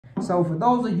So for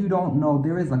those of you who don't know,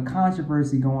 there is a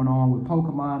controversy going on with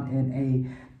Pokemon in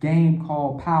a game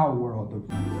called Palworld.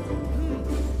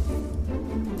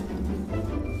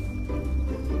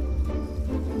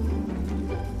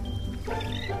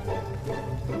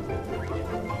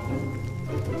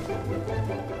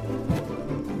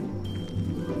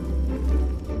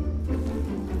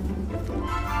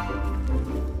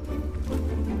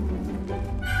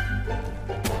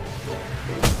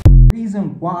 The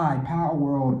reason why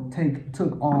Palworld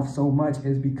took off so much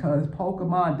is because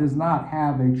Pokemon does not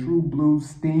have a true blue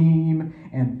Steam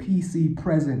and PC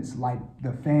presence like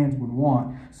the fans would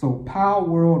want. So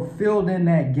Palworld filled in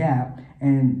that gap,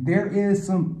 and there is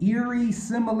some eerie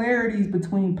similarities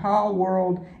between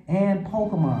Palworld and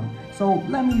Pokemon. So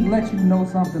let me let you know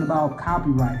something about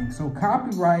copywriting. So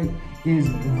copyright is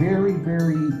very,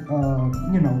 very,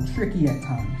 tricky at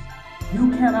times.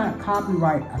 You cannot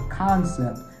copyright a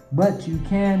concept, but you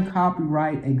can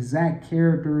copyright exact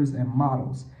characters and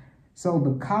models. So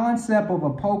the concept of a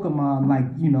Pokemon, like,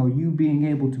 you being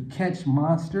able to catch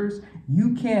monsters,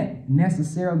 you can't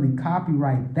necessarily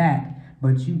copyright that,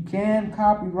 but you can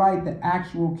copyright the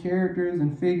actual characters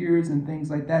and figures and things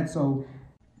like that. So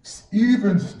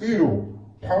even still,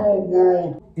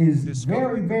 Palworld is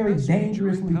very, very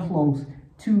dangerously close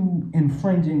to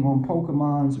infringing on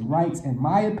Pokemon's rights, in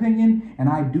my opinion, and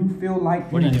I do feel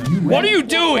like What are you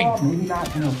doing? Maybe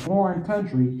not in a foreign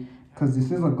country, because this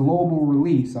is a global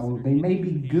release, so they may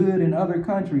be good in other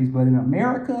countries, but in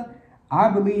America,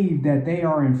 I believe that they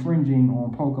are infringing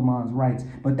on Pokemon's rights.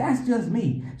 But that's just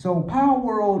me. So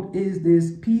Palworld is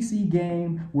this PC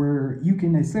game where you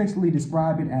can essentially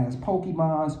describe it as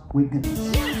Pokemon's weakness.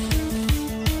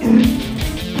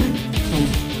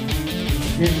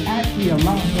 There's actually a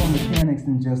lot more mechanics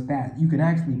than just that. You can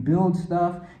actually build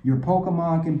stuff. Your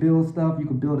Pokemon can build stuff. You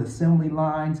can build assembly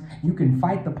lines. You can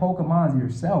fight the Pokemons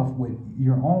yourself with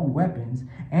your own weapons.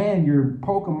 And your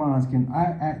Pokemons can,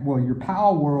 your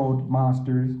Palworld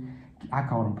monsters, I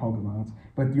call them Pokemons,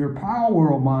 but your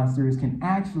Palworld monsters can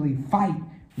actually fight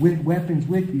with weapons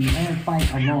with you and fight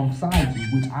alongside you,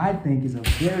 which I think is a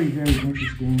very, very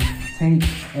interesting take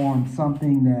on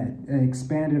something that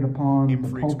expanded upon the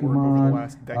Pokemon,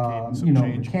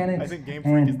 mechanics.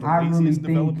 And I really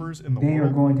think they are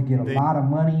going to get a lot of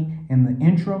money in the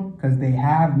interim, because they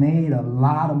have made a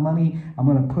lot of money. I'm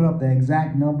going to put up the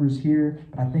exact numbers here,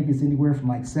 but I think it's anywhere from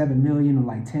like $7 million to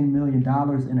like $10 million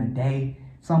in a day.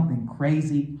 Something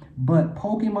crazy. But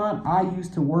Pokemon, I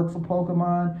used to work for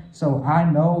Pokemon, so I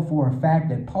know for a fact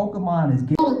that Pokemon is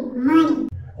getting money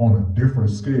on a different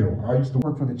scale. I used to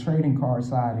work for the trading card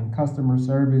side and customer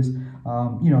service,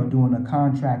 doing a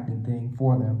contracting thing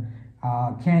for them.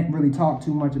 Can't really talk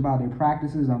too much about their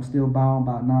practices. I'm still bound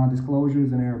by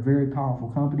non-disclosures, and they're a very powerful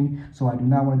company, so I do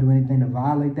not want to do anything to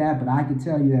violate that, but I can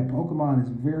tell you that Pokemon is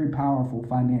very powerful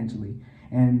financially.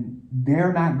 And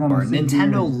they're not going to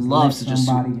Nintendo loves to just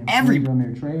sue everybody on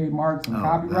their trademarks and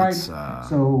copyright.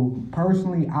 So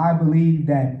personally, I believe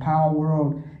that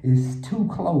Palworld is too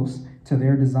close to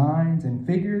their designs and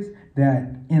figures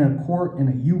that in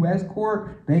a U.S.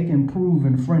 court, they can prove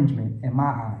infringement in my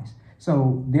eyes.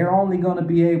 So they're only going to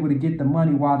be able to get the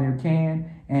money while they can,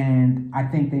 and I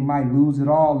think they might lose it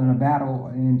all in a battle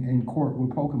in court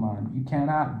with Pokemon. You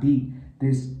cannot beat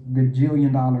this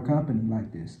gajillion-dollar company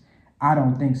like this. I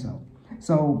don't think so.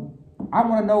 So I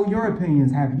want to know your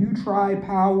opinions. Have you tried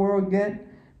Palworld yet?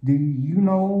 Do you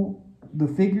know the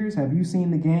figures? Have you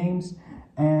seen the games?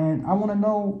 And I want to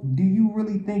know, do you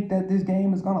really think that this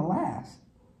game is going to last?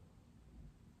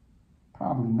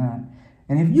 Probably not.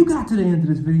 And if you got to the end of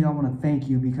this video, I want to thank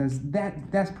you, because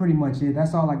that's pretty much it.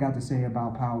 That's all I got to say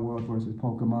about Palworld versus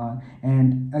Pokemon.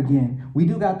 And again, we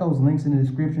do got those links in the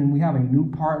description. We have a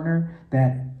new partner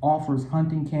that offers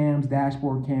hunting cams,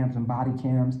 dashboard cams, and body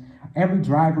cams. Every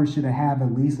driver should have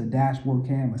at least a dashboard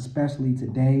cam, especially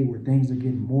today where things are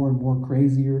getting more and more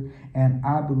crazier. And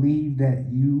I believe that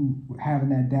you having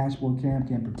that dashboard cam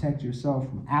can protect yourself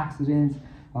from accidents,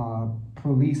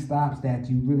 police stops that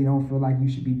you really don't feel like you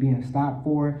should be being stopped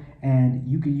for. And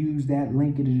you can use that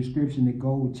link in the description to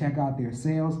go check out their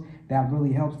sales. That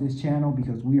really helps this channel,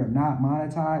 because we are not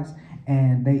monetized,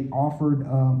 and they offered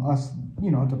us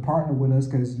to partner with us,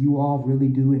 because you all really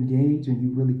do engage and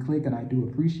you really click, and I do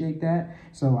appreciate that.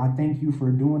 So I thank you for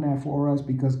doing that for us,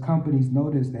 because companies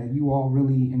notice that you all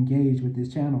really engage with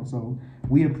this channel. So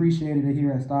we appreciated it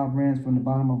here at STAA Brands from the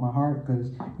bottom of my heart,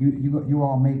 because you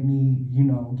all make me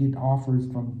get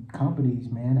offers from companies,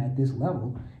 man, at this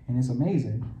level, and it's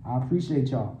amazing. I appreciate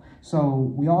y'all.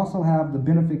 So we also have the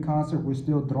benefit concert we're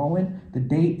still throwing. The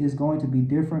date is going to be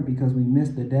different because we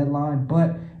missed the deadline,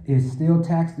 but It's still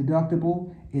tax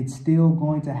deductible. It's still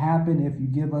going to happen if you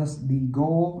give us the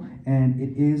goal, and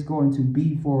it is going to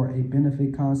be for a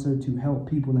benefit concert to help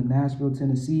people in Nashville,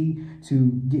 Tennessee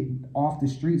to get off the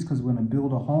streets, because we're going to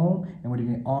build a home and we're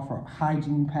going to offer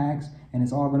hygiene packs, and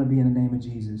it's all going to be in the name of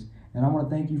Jesus. And I want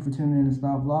to thank you for tuning in to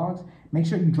STAA Vlogs. Make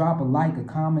sure you drop a like, a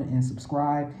comment, and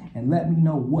subscribe, and let me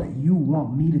know what you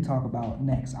want me to talk about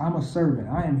next. I'm a servant.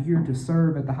 I am here to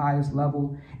serve at the highest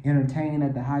level, entertain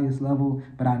at the highest level,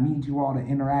 but I need you all to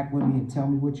interact with me and tell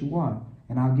me what you want,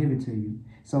 and I'll give it to you.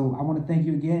 So I want to thank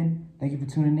you again. Thank you for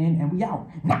tuning in, and we out.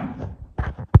 Now.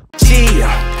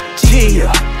 Chia.